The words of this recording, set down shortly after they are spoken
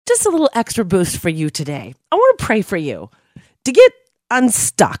just a little extra boost for you today. I want to pray for you to get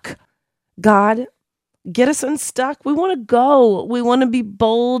unstuck. God, get us unstuck. We want to go. We want to be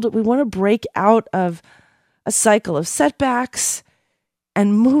bold. We want to break out of a cycle of setbacks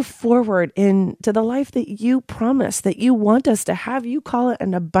and move forward into the life that you promise, that you want us to have. You call it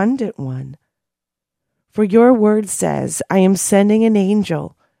an abundant one. For your word says, I am sending an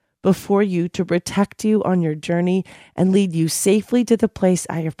angel before you to protect you on your journey and lead you safely to the place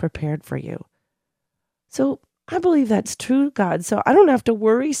I have prepared for you. So I believe that's true, God. So I don't have to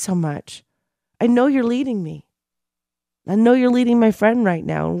worry so much. I know you're leading me. I know you're leading my friend right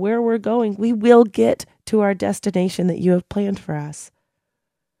now, and where we're going, we will get to our destination that you have planned for us.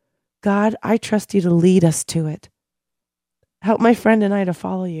 God, I trust you to lead us to it. Help my friend and I to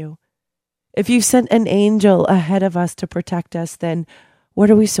follow you. If you've sent an angel ahead of us to protect us, then what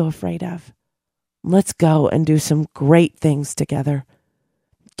are we so afraid of? Let's go and do some great things together.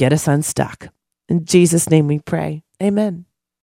 Get us unstuck. In Jesus' name we pray. Amen.